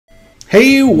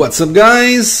Hey, what's up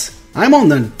guys? I'm on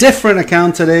a different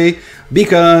account today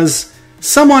because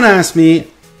someone asked me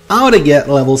how to get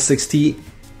level 60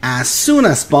 as soon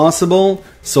as possible.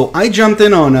 So I jumped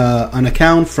in on an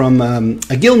account from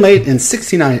a guildmate in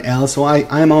 69L. So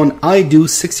I'm on I do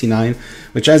 69,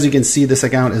 which as you can see, this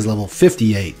account is level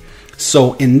 58.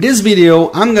 So in this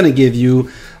video, I'm gonna give you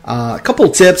a couple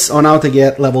tips on how to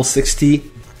get level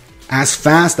 60 as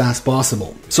fast as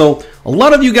possible. So a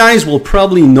lot of you guys will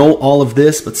probably know all of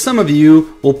this, but some of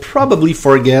you will probably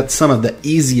forget some of the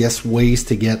easiest ways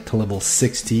to get to level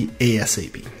 60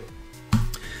 ASAP.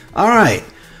 All right,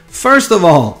 first of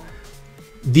all,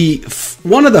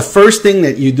 one of the first thing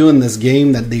that you do in this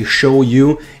game that they show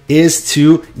you is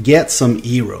to get some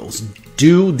heroes.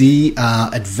 Do the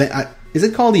is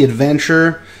it called the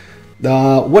adventure?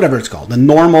 Whatever it's called, the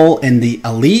normal and the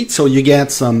elite. So you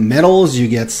get some medals, you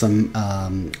get some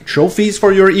trophies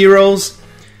for your heroes.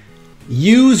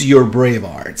 Use your brave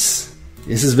arts.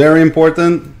 This is very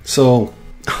important. So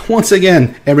once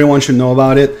again, everyone should know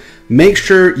about it. Make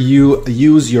sure you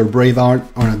use your brave art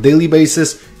on a daily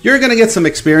basis. You're gonna get some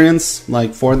experience,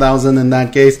 like 4,000 in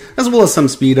that case, as well as some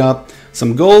speed up,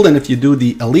 some gold, and if you do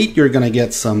the elite, you're gonna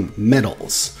get some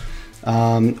medals.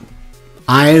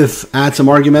 I've had some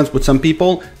arguments with some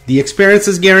people. The experience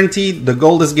is guaranteed, the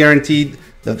gold is guaranteed,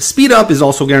 the speed up is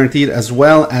also guaranteed, as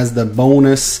well as the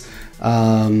bonus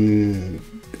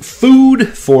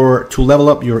food to level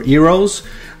up your heroes.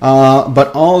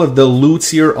 But all of the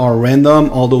loots here are random,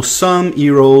 although some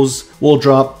heroes will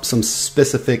drop some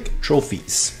specific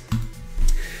trophies.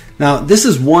 Now, this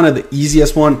is one of the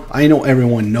easiest one. I know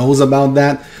everyone knows about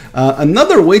that.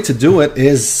 Another way to do it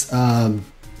is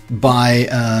by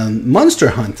monster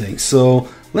hunting. So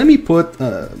let me put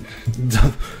the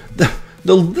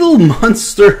little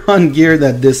monster hunt gear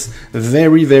that this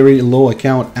very low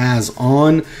account has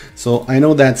on. So I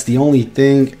know that's the only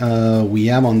thing we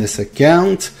have on this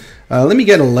account. Let me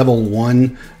get a level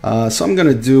 1. So I'm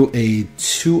gonna do a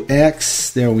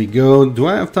 2x. There we go. Do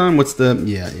I have time? What's the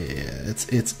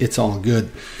it's all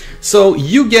good. So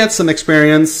you get some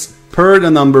experience per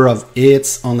the number of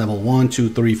hits on level 1, 2,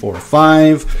 3, 4,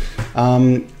 5.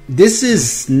 This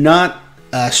is not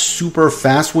a super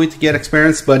fast way to get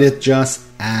experience, but it just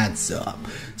adds up.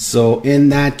 So in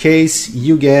that case,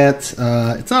 you get,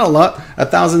 it's not a lot,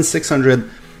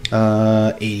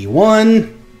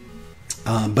 1,681,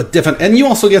 but different. And you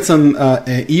also get some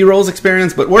heroes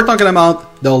experience, but we're talking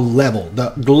about the level,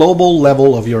 the global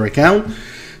level of your account.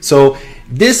 So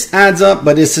this adds up,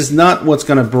 but this is not what's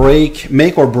going to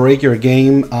make or break your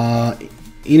game.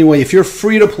 Anyway, if you're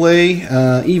free to play,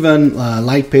 even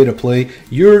light pay to play,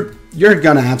 you're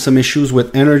going to have some issues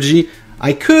with energy.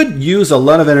 I could use a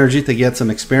lot of energy to get some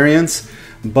experience,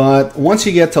 but once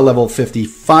you get to level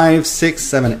 55, 6,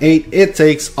 7, 8, it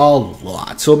takes a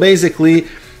lot. So basically,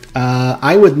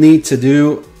 I would need to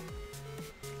do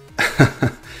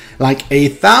like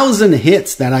 1,000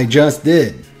 hits that I just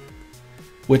did,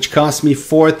 which cost me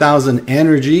 4,000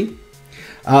 energy,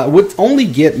 would only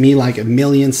get me like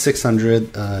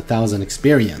 1,600,000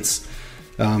 experience.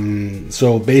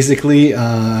 So basically,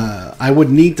 I would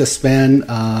need to spend,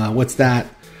 what's that?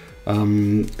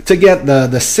 To get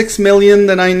the 6 million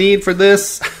that I need for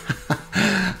this,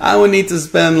 I would need to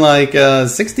spend like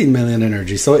 16 million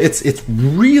energy. So it's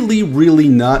really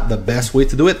not the best way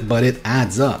to do it, but it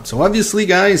adds up. So obviously,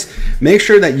 guys, make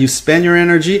sure that you spend your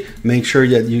energy, make sure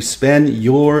that you spend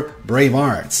your brave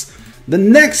arts. The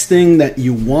next thing that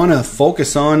you want to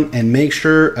focus on and make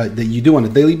sure that you do on a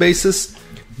daily basis,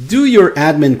 do your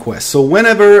admin quests. So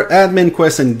whenever admin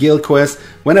quests and guild quests,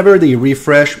 whenever they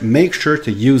refresh, make sure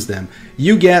to use them.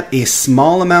 You get a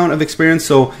small amount of experience.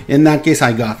 So in that case,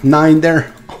 I got 9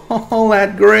 there. All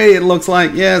that gray, it looks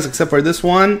like, yes, except for this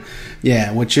one.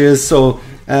 Yeah, which is, so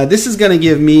this is going to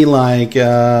give me like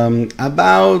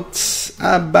about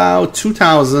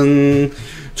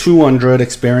 2,200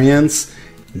 experience.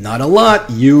 Not a lot,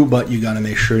 but you got to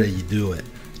make sure that you do it.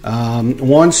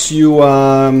 Once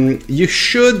you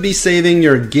should be saving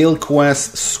your guild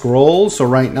quest scrolls. So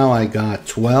right now I got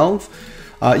 12.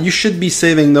 You should be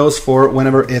saving those for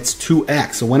whenever it's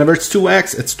 2x. So whenever it's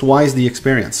 2x, it's twice the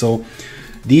experience. So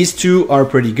these two are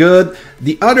pretty good.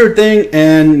 The other thing,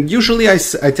 and usually I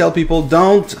tell people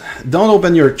don't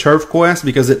open your turf quest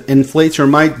because it inflates your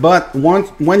might. But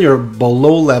when you're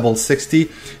below level 60,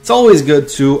 it's always good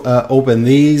to open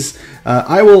these.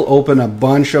 I will open a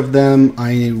bunch of them.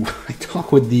 I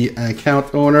talk with the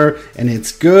account owner, and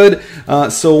it's good.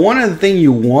 So one of the things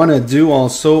you want to do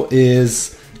also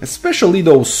is especially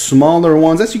those smaller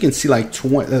ones. As you can see, like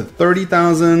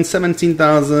 30,000,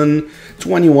 17,000,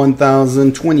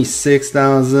 21,000,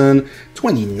 26,000,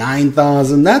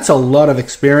 29,000. That's a lot of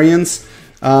experience.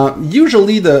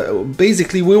 Usually,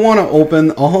 basically we want to open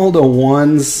all the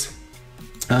ones.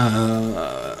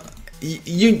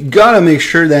 You gotta make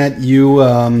sure that you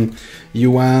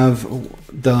have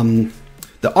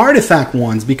the artifact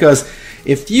ones, because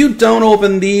if you don't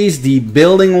open these, the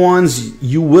building ones,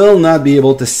 you will not be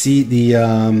able to see the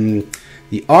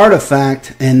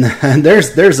artifact. And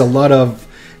there's a lot of.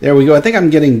 There we go. I think I'm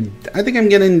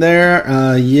getting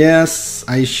there. Yes,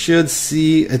 I should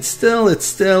see. It's still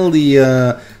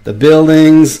the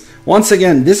buildings. Once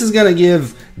again, this is gonna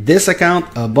give this account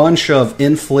a bunch of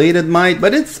inflated might,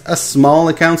 but it's a small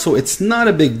account, so it's not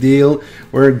a big deal.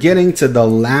 We're getting to the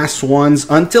last ones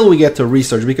until we get to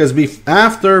research, because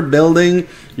after building,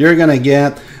 you're gonna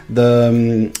get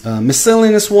the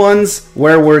miscellaneous ones,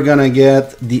 where we're gonna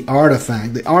get the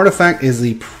artifact. The artifact is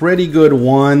a pretty good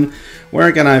one.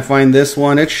 Where can I find this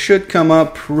one? It should come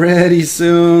up pretty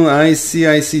soon. I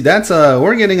see. That's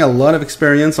we're getting a lot of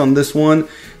experience on this one.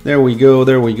 There we go.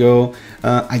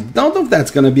 I don't know if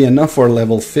that's going to be enough for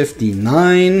level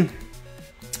 59.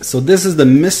 So this is the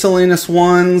miscellaneous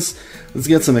ones. Let's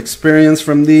get some experience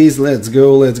from these. Let's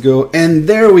go. And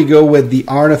there we go with the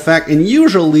artifact. And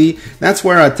usually that's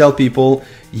where I tell people,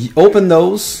 open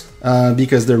those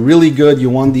because they're really good.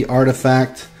 You want the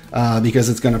artifact because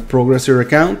it's going to progress your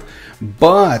account.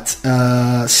 But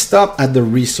stop at the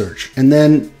research and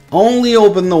then only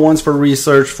open the ones for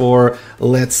research for,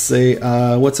 let's say,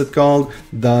 what's it called?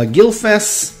 The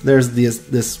Guildfest. There's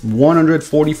this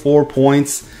 144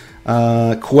 points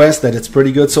quest that it's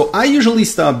pretty good. So I usually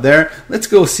stop there. Let's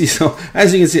go see. So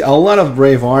as you can see, a lot of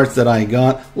brave arts that I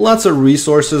got, lots of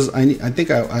resources. I think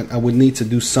I would need to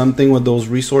do something with those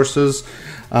resources.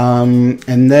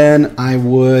 And then I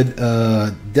would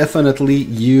definitely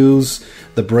use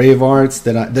the brave arts,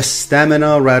 the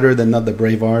stamina rather than not the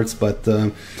brave arts, but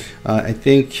I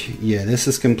think, yeah, this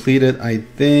is completed. I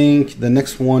think the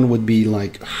next one would be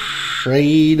like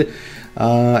trade.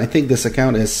 I think this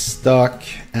account is stuck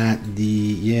at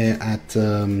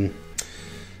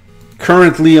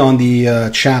currently on the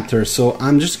chapter, so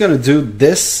I'm just gonna do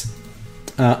this.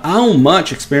 How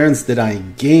much experience did I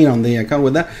gain on the account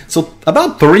with that? So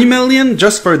about 3 million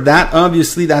just for that.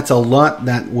 Obviously, that's a lot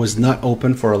that was not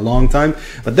open for a long time.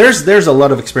 But there's a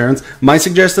lot of experience. My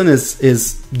suggestion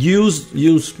is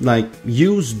use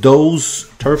those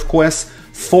turf quests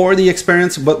for the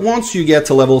experience. But once you get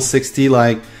to level 60,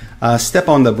 step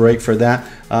on the brake for that.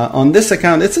 On this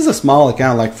account, this is a small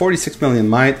account, like 46 million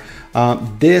might.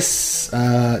 Only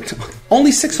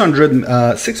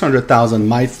 600,000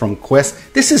 might from quest.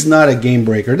 This is not a game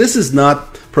breaker. This does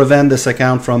not prevent this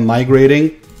account from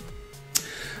migrating.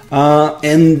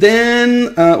 And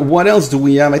then what else do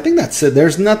we have? I think that's it.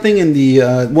 There's nothing in the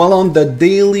on the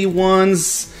daily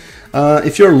ones.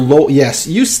 If you're low, yes,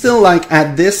 you still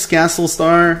at this castle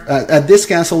at this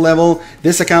castle level,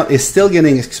 this account is still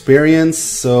getting experience.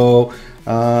 So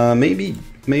maybe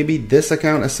this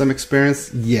account has some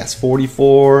experience. Yes,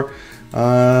 44.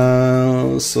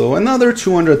 So another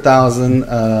 200,000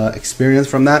 experience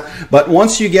from that. But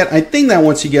once you get, I think that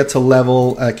once you get to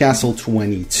level castle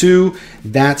 22,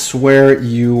 that's where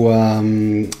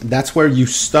you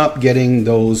stop getting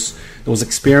those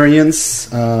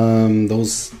experience. I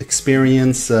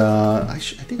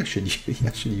think I should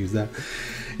use that.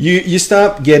 You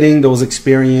stop getting those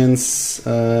experience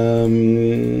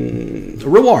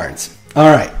rewards. All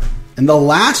right, and the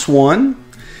last one,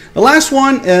 one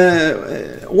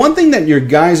thing that your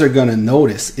guys are gonna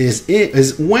notice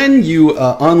is when you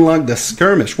unlock the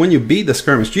skirmish, when you beat the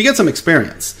skirmish, you get some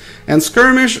experience. And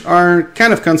skirmish are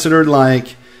kind of considered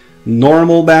like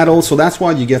normal battles, so that's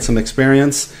why you get some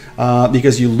experience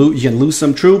because you can lose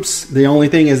some troops. The only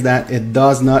thing is that it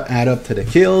does not add up to the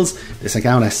kills. This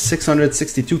account has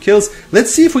 662 kills.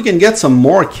 Let's see if we can get some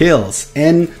more kills.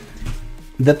 And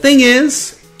the thing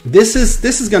is, this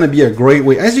is going to be a great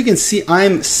way. As you can see,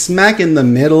 I'm smack in the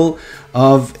middle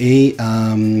of a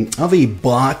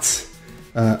bot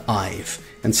hive,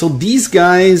 and so these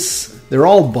guys, they're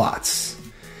all bots.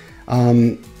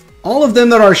 All of them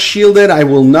that are shielded, I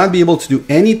will not be able to do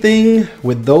anything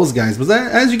with those guys. But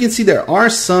as you can see, there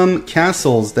are some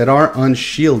castles that are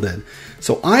unshielded.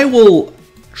 So I will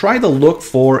try to look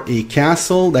for a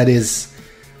castle that is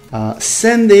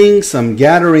sending some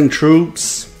gathering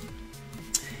troops.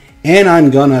 And I'm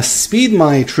gonna speed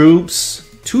my troops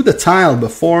to the tile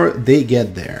before they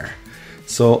get there.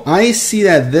 So I see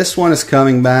that this one is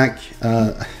coming back.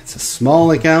 It's a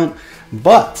small account,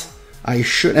 but I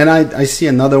should, and I see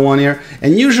another one here.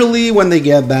 And usually when they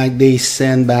get back, they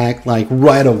send back like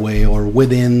right away or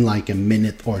within like a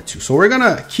minute or two. So we're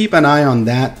gonna keep an eye on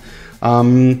that.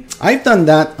 I've done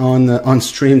that on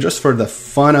stream just for the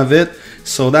fun of it.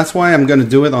 So that's why I'm gonna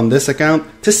do it on this account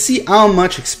to see how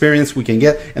much experience we can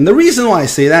get. And the reason why I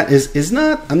say that is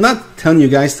I'm not telling you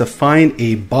guys to find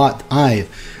a bot hive.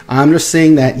 I'm just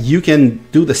saying that you can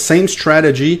do the same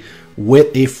strategy with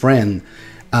a friend.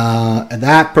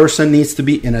 That person needs to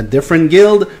be in a different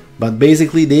guild, but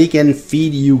basically they can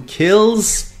feed you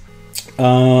kills.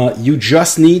 You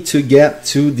just need to get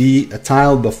to the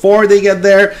tile before they get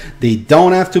there. They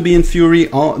don't have to be in Fury.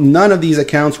 None of these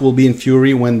accounts will be in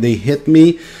Fury when they hit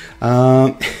me.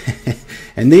 And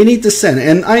they need to send.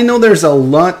 And I know there's a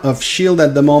lot of shield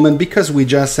at the moment because we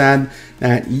just had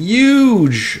that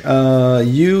huge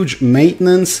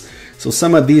maintenance. So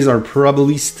some of these are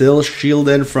probably still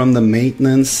shielded from the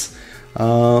maintenance.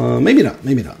 Maybe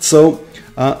not. So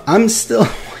I'm still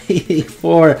waiting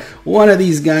for one of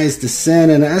these guys to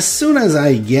send, and as soon as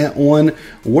I get one,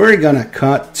 we're gonna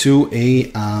cut to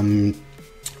a I'm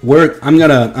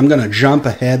gonna jump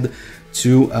ahead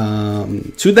to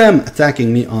them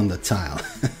attacking me on the tile.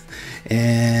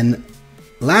 And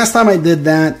last time I did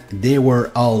that, they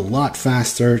were a lot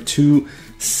faster to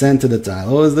send to the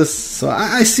tile. Oh, is this? So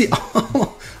I see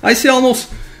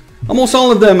almost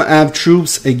all of them have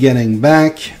troops getting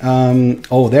back.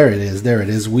 Oh, there it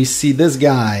is. We see this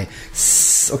guy.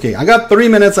 Okay, I got 3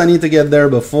 minutes. I need to get there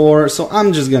before, so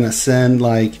I'm just gonna send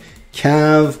like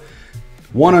Cav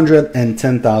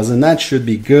 110,000. That should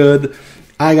be good.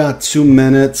 I got 2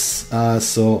 minutes,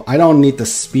 so I don't need to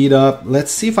speed up.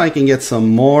 Let's see if I can get some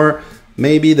more.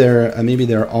 Maybe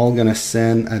they're all gonna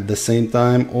send at the same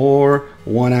time or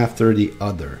one after the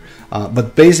other.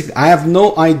 But basically, I have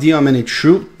no idea how many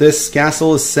troops this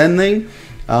castle is sending.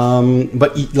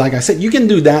 But like I said, you can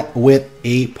do that with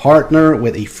a partner,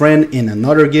 with a friend in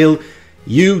another guild.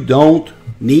 You don't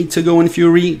need to go in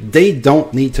Fury. They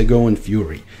don't need to go in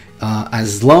Fury.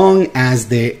 As long as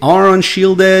they are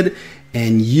unshielded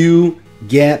and you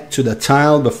get to the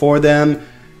tile before them,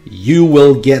 you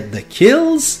will get the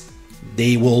kills.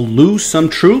 They will lose some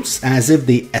troops as if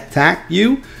they attack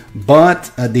you, but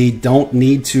they don't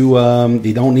need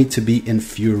to be in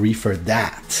Fury for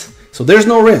that. So there's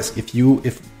no risk. If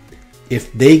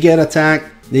they get attacked,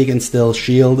 they can still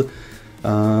shield,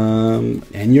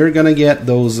 and you're gonna get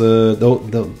those.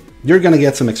 You're gonna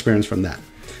get some experience from that.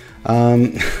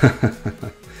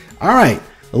 All right,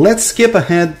 let's skip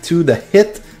ahead to the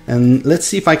hit, and let's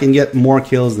see if I can get more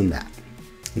kills than that.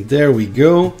 There we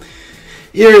go.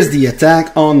 Here's the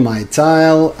attack on my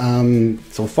tile.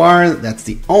 So far, that's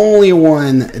the only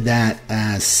one that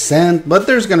has sent, but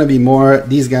there's gonna be more.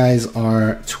 These guys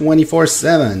are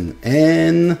 24/7,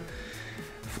 and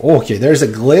okay, there's a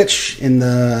glitch in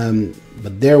the,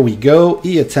 but there we go.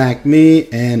 He attacked me,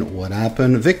 and what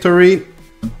happened? Victory,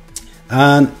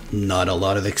 and not a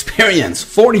lot of experience.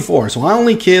 44. So I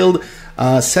only killed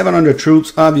 700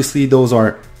 troops. Obviously, those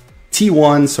are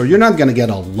T1s, so you're not gonna get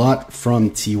a lot from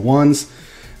T1s.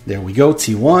 There we go,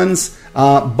 T1s.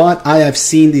 But I have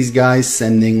seen these guys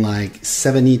sending like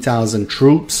 70,000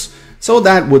 troops, so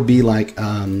that would be like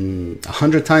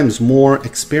 100 times more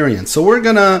experience. So we're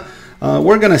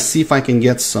gonna see if I can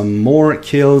get some more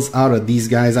kills out of these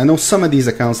guys. I know some of these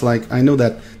accounts, like I know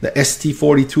that the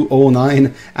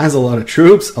ST4209 has a lot of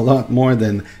troops, a lot more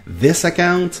than this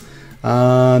account.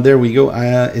 There we go.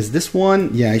 Is this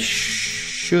one? Yeah, I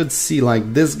should see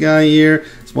like this guy here.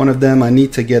 One of them. I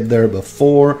need to get there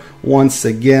before. Once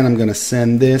again, I'm gonna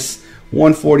send this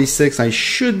 146. I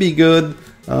should be good.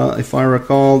 If I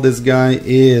recall, this guy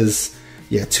is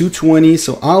 220,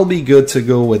 so I'll be good to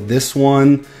go with this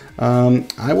one.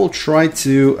 I will try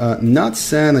to not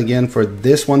send again for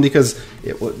this one, because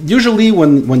usually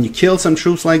when you kill some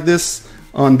troops like this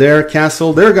on their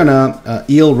castle, they're gonna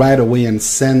heal right away and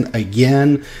send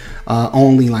again.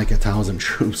 Only like 1,000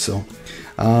 troops. So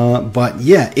but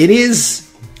yeah, it is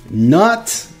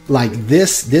not like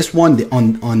this one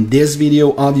on this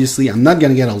video. Obviously, I'm not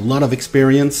gonna get a lot of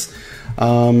experience,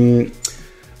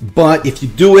 but if you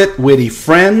do it with a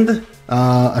friend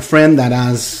that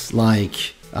has like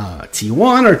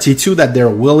T1 or T2 that they're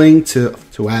willing to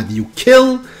have you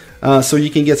kill, so you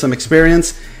can get some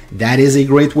experience, that is a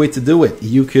great way to do it.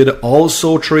 You could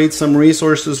also trade some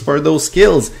resources for those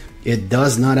skills. It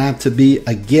does not have to be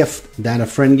a gift that a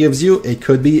friend gives you. It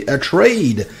could be a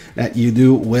trade that you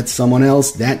do with someone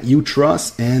else that you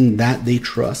trust and that they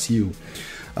trust you.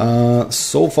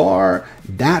 So far,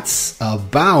 that's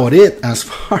about it as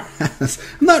far as...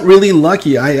 I'm not really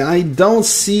lucky. I don't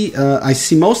see... I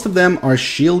see most of them are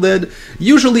shielded.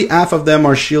 Usually half of them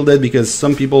are shielded because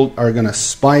some people are going to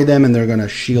spy them and they're going to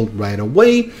shield right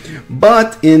away.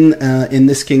 But in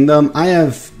this kingdom, I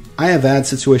have had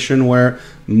situation where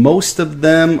most of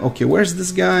them... Okay, where's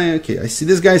this guy? Okay, I see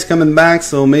this guy's coming back,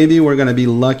 so maybe we're going to be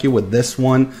lucky with this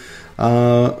one.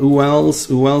 Who else?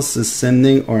 Who else is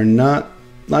sending or not?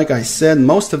 Like I said,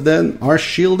 most of them are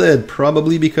shielded,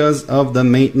 probably because of the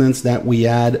maintenance that we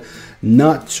had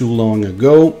not too long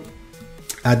ago.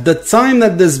 At the time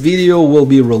that this video will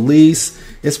be released,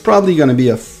 it's probably going to be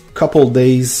a couple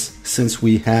days since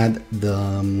we had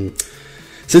the...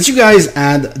 since you guys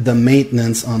had the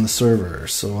maintenance on the server.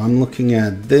 So I'm looking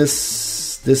at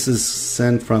this. This is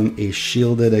sent from a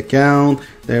shielded account.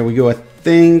 There we go. I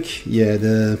think,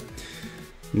 yeah,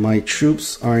 my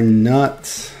troops are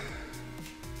not...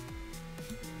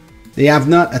 They have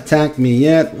not attacked me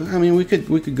yet. I mean, we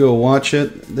could go watch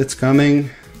it. It's coming.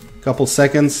 Couple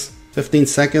seconds, 15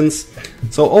 seconds.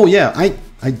 So, oh yeah,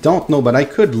 I don't know, but I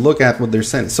could look at what they're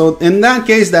sending. So in that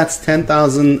case, that's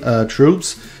 10,000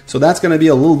 troops. So that's going to be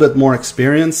a little bit more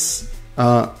experience.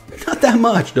 Not that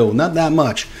much though, not that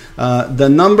much. The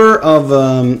number of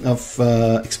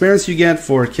experience you get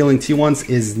for killing T1s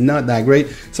is not that great.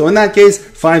 So in that case,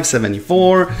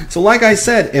 574. So like I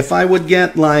said, if I would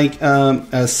get like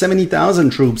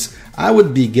 70,000 troops, I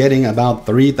would be getting about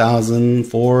 3,000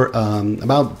 for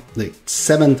about like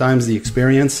 7 times the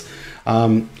experience.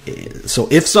 So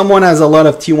if someone has a lot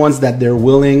of T1s that they're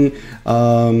willing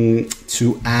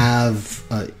to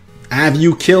have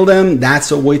you kill them,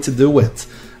 that's a way to do it.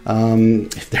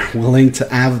 If they're willing to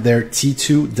have their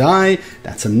T2 die,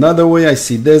 that's another way. I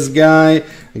see this guy.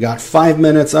 I got 5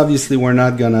 minutes. Obviously, we're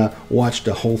not gonna watch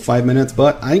the whole 5 minutes,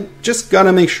 but I just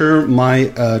gotta make sure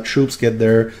my troops get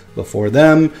there before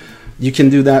them. You can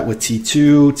do that with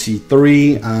T2,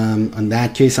 T3. In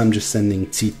that case, I'm just sending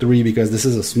T3 because this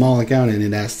is a small account and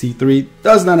it has T3.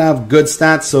 Does not have good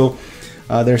stats, so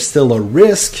there's still a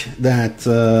risk that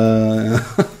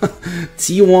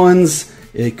T1s,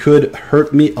 it could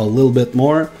hurt me a little bit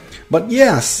more. But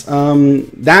yes,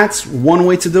 that's one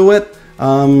way to do it.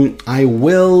 I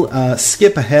will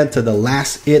skip ahead to the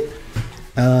last hit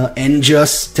and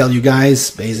just tell you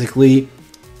guys, basically,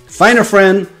 find a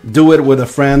friend, do it with a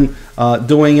friend.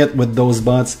 Doing it with those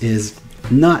bots is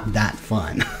not that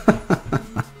fun.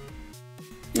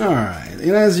 Alright,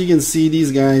 and as you can see,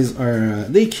 these guys are,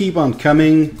 they keep on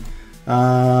coming.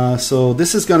 So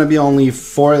this is gonna be only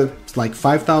for like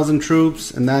 5,000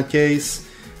 troops in that case.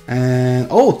 And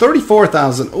oh,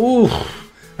 34,000. Ooh,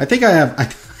 I think I have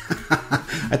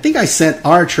I think I sent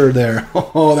Archer there.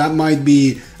 Oh, that might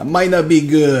not be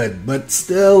good, but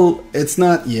still it's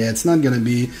not, yeah, it's not gonna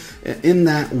be in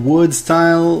that wood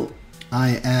style.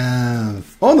 I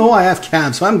have, oh no, I have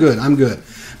cabs, so I'm good.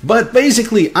 But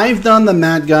basically, I've done the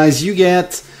math, guys. You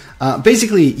get,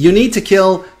 basically, you need to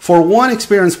kill, for 1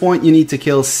 experience point, you need to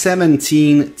kill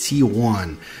 17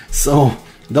 T1. So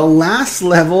the last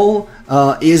level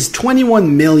is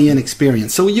 21 million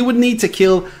experience. So you would need to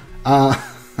kill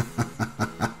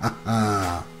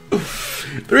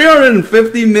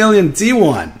 350 million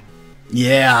T1.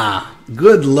 Yeah,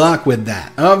 good luck with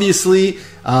that. Obviously,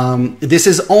 this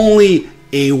is only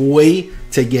a way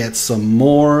to get some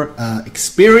more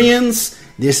experience.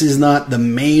 This is not the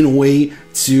main way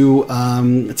to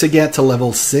get to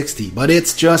level 60, but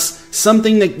it's just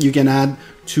something that you can add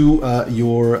to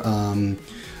your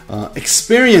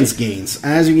experience gains.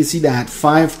 As you can see, that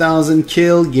 5,000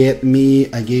 kill gave me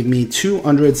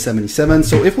 277.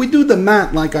 So if we do the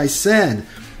math, like I said,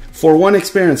 for 1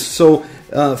 experience, so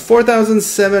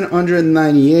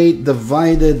 4,798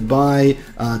 divided by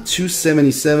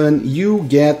 277, you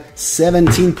get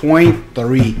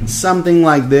 17.3, something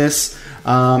like this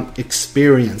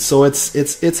experience. So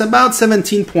it's about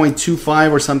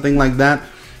 17.25 or something like that.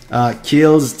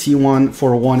 Kills T1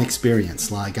 for 1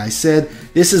 experience. Like I said,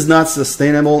 this is not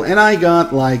sustainable, and I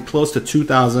got like close to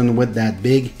 2,000 with that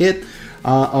big hit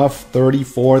of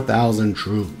 34,000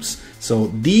 troops. So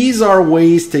these are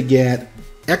ways to get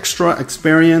extra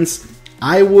experience.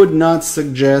 I would not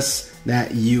suggest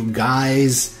that you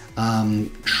guys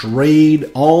trade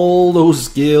all those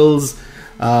skills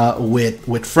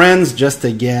with friends just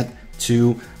to get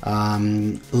to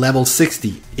level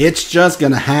 60. It's just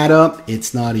gonna add up.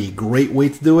 It's not a great way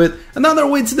to do it. Another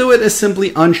way to do it is simply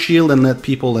unshield and let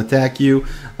people attack you.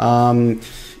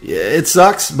 It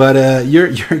sucks, but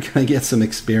you're gonna get some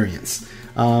experience.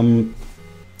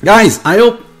 Guys, I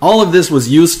hope all of this was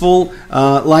useful.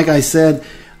 Like I said,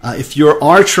 if you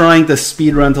are trying to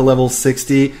speedrun to level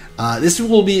 60, this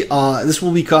will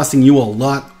be costing you a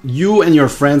lot. You and your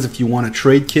friends, if you want to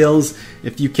trade kills,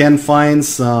 if you can find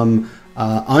some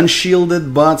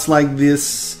unshielded bots like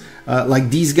this, like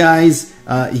these guys,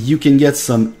 you can get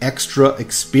some extra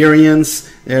experience.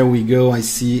 There we go. I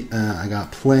see. I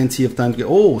got plenty of time to go.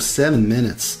 Oh, 7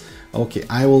 minutes. Okay,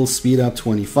 I will speed up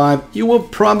 25. You will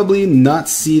probably not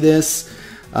see this.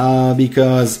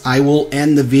 Because I will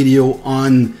end the video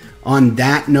on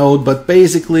that note, but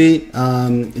basically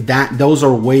those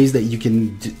are ways that you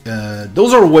can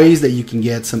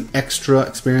get some extra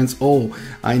experience. Oh,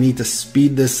 I need to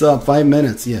speed this up. 5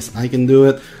 minutes. Yes, I can do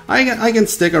it. I can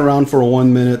stick around for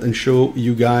 1 minute and show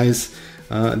you guys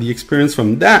the experience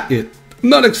from that hit. I'm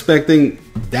not expecting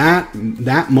that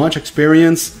much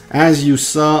experience. As you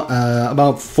saw,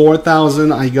 about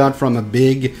 4,000 I got from a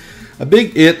big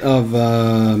hit of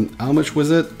how much was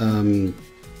it?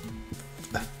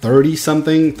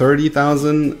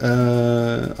 30,000.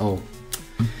 Oh,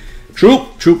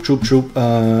 troop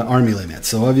army limit.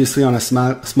 So obviously on a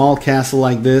small castle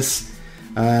like this,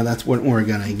 that's what we're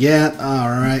gonna get. All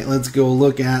right, let's go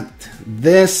look at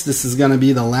this. This is gonna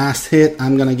be the last hit.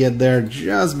 I'm gonna get there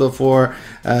just before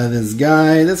this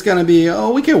guy. That's gonna be,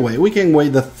 oh, we can wait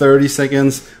the 30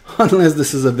 seconds unless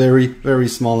this is a very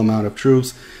small amount of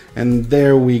troops. And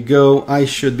there we go. I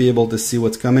should be able to see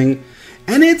what's coming.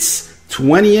 And it's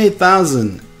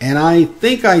 28,000. And I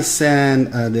think I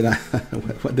sent,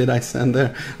 what did I send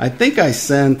there? I think I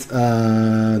sent,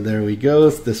 there we go,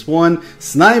 this one,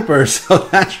 sniper. So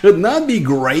that should not be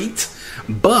great.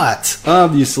 But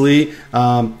obviously,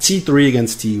 T3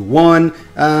 against T1,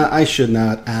 I should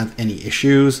not have any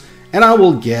issues. And I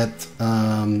will get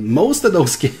most of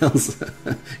those kills,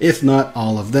 if not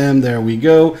all of them. There we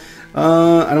go.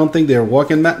 I don't think they're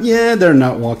walking back. Yeah, they're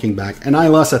not walking back. And I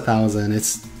lost 1,000.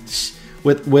 It's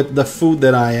with the food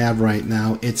that I have right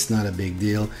now, it's not a big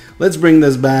deal. Let's bring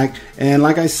this back. And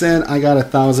like I said, I got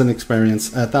 1,000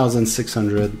 experience,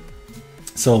 1,600.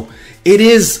 So it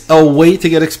is a way to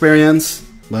get experience.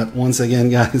 But once again,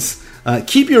 guys,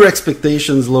 keep your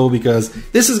expectations low because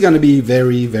this is going to be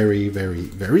very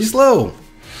slow. All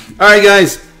right,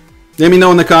 guys. Let me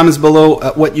know in the comments below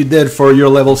what you did for your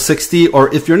level 60,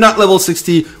 or if you're not level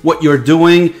 60, what you're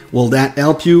doing. Will that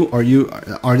help you?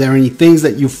 Are there any things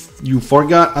that you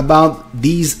forgot about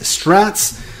these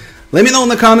strats? Let me know in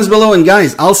the comments below, and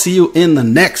guys, I'll see you in the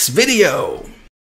next video.